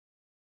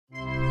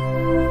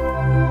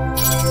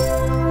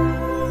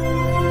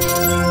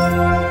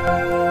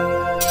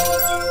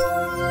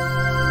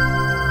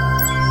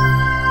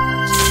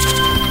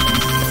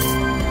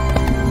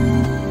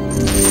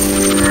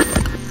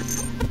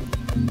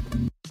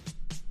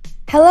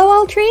Hello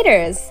all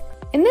traders!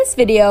 In this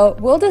video,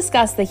 we'll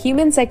discuss the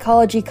human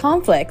psychology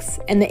conflicts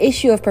and the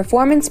issue of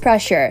performance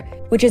pressure,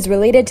 which is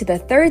related to the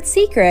third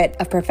secret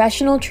of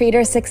professional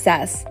trader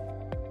success.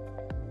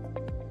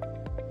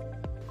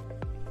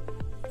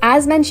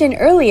 As mentioned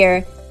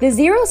earlier, the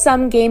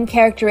zero-sum game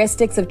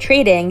characteristics of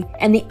trading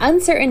and the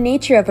uncertain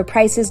nature of a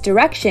price's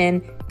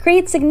direction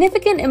create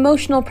significant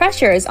emotional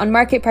pressures on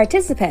market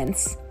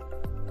participants.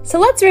 So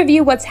let's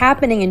review what's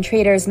happening in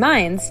traders'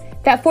 minds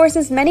that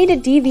forces many to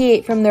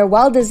deviate from their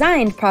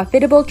well-designed,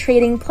 profitable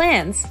trading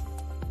plans.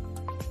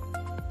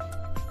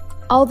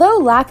 Although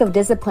lack of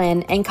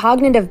discipline and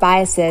cognitive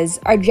biases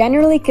are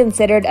generally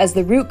considered as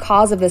the root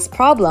cause of this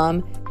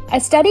problem, a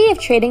study of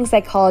trading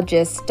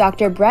psychologist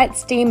Dr. Brett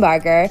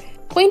Steenbarger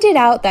pointed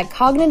out that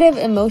cognitive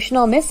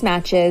emotional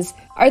mismatches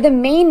are the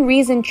main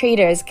reason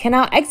traders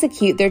cannot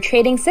execute their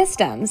trading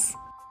systems.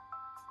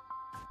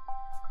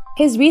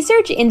 His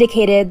research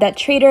indicated that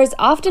traders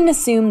often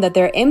assume that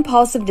their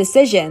impulsive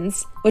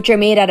decisions, which are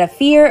made out of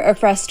fear or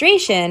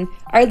frustration,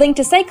 are linked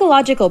to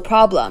psychological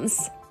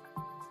problems.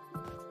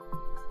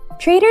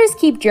 Traders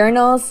keep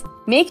journals,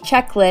 make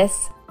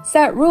checklists,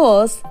 set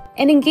rules,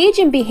 and engage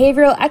in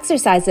behavioral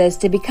exercises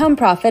to become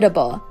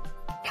profitable.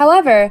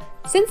 However,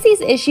 since these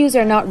issues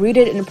are not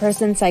rooted in a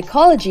person's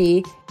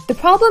psychology, the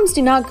problems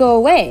do not go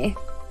away.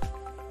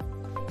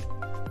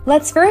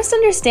 Let's first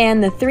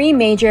understand the three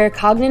major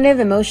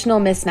cognitive emotional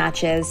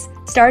mismatches,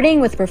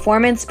 starting with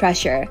performance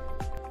pressure.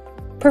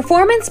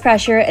 Performance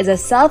pressure is a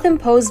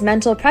self-imposed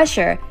mental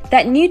pressure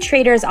that new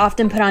traders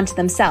often put onto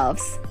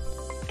themselves.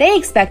 They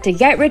expect to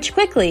get rich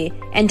quickly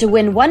and to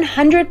win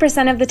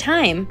 100% of the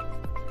time.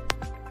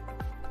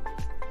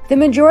 The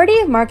majority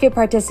of market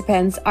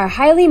participants are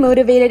highly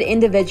motivated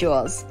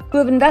individuals who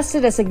have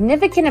invested a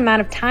significant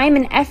amount of time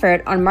and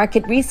effort on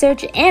market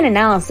research and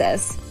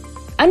analysis.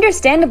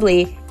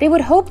 Understandably, they would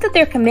hope that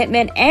their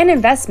commitment and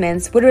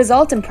investments would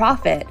result in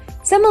profit,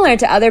 similar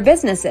to other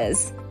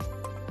businesses.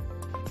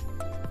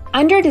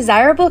 Under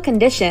desirable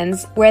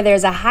conditions, where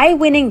there's a high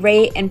winning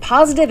rate and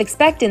positive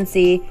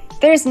expectancy,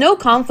 there is no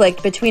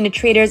conflict between a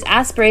trader's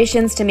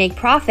aspirations to make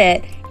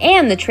profit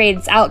and the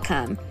trade's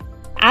outcome.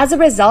 As a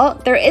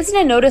result, there isn't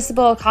a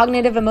noticeable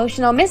cognitive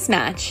emotional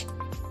mismatch.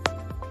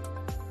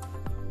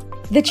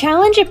 The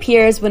challenge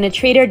appears when a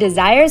trader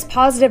desires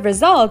positive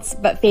results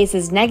but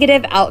faces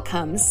negative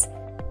outcomes.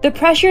 The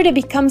pressure to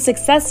become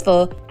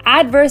successful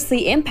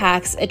adversely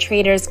impacts a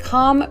trader's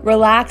calm,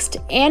 relaxed,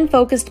 and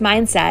focused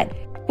mindset,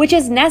 which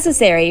is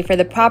necessary for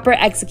the proper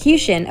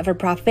execution of a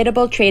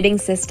profitable trading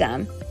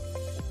system.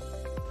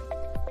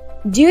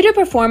 Due to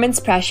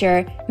performance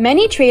pressure,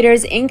 many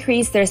traders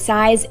increase their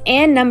size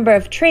and number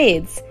of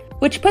trades,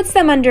 which puts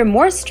them under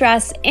more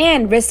stress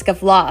and risk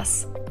of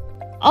loss.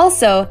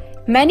 Also,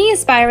 many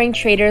aspiring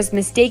traders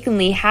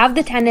mistakenly have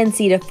the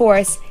tendency to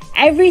force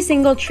every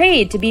single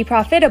trade to be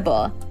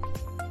profitable.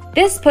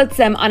 This puts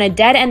them on a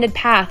dead-ended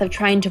path of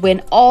trying to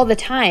win all the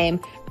time,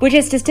 which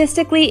is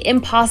statistically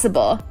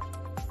impossible.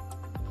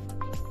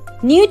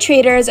 New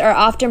traders are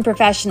often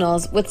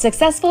professionals with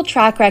successful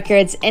track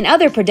records in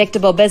other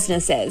predictable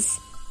businesses.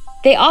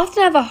 They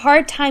often have a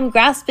hard time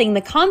grasping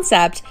the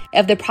concept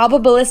of the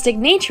probabilistic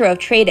nature of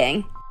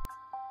trading.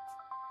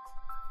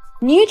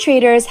 New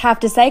traders have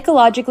to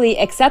psychologically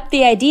accept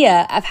the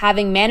idea of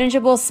having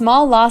manageable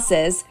small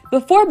losses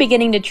before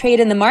beginning to trade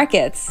in the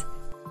markets.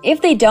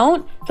 If they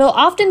don't, they'll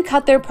often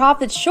cut their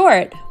profits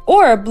short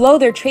or blow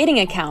their trading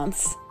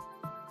accounts.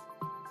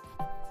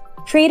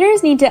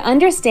 Traders need to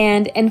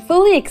understand and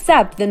fully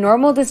accept the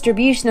normal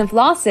distribution of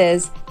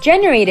losses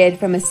generated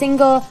from a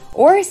single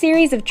or a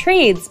series of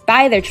trades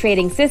by their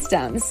trading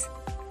systems.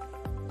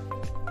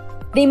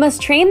 They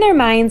must train their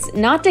minds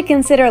not to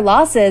consider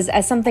losses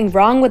as something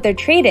wrong with their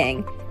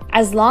trading,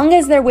 as long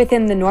as they're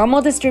within the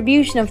normal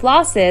distribution of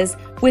losses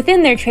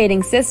within their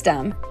trading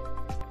system.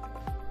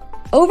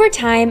 Over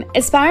time,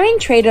 aspiring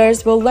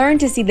traders will learn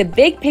to see the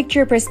big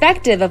picture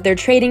perspective of their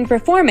trading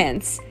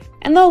performance,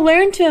 and they'll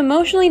learn to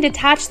emotionally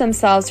detach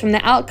themselves from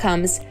the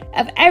outcomes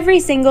of every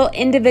single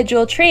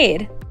individual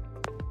trade.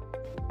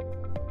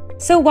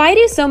 So why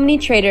do so many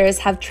traders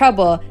have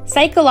trouble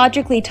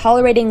psychologically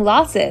tolerating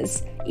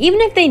losses,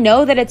 even if they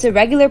know that it's a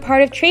regular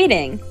part of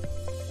trading?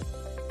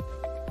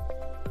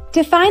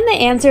 To find the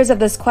answers of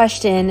this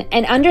question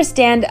and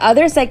understand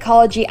other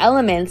psychology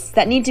elements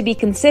that need to be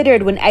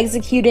considered when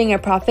executing a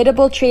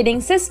profitable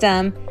trading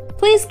system,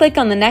 please click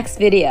on the next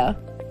video.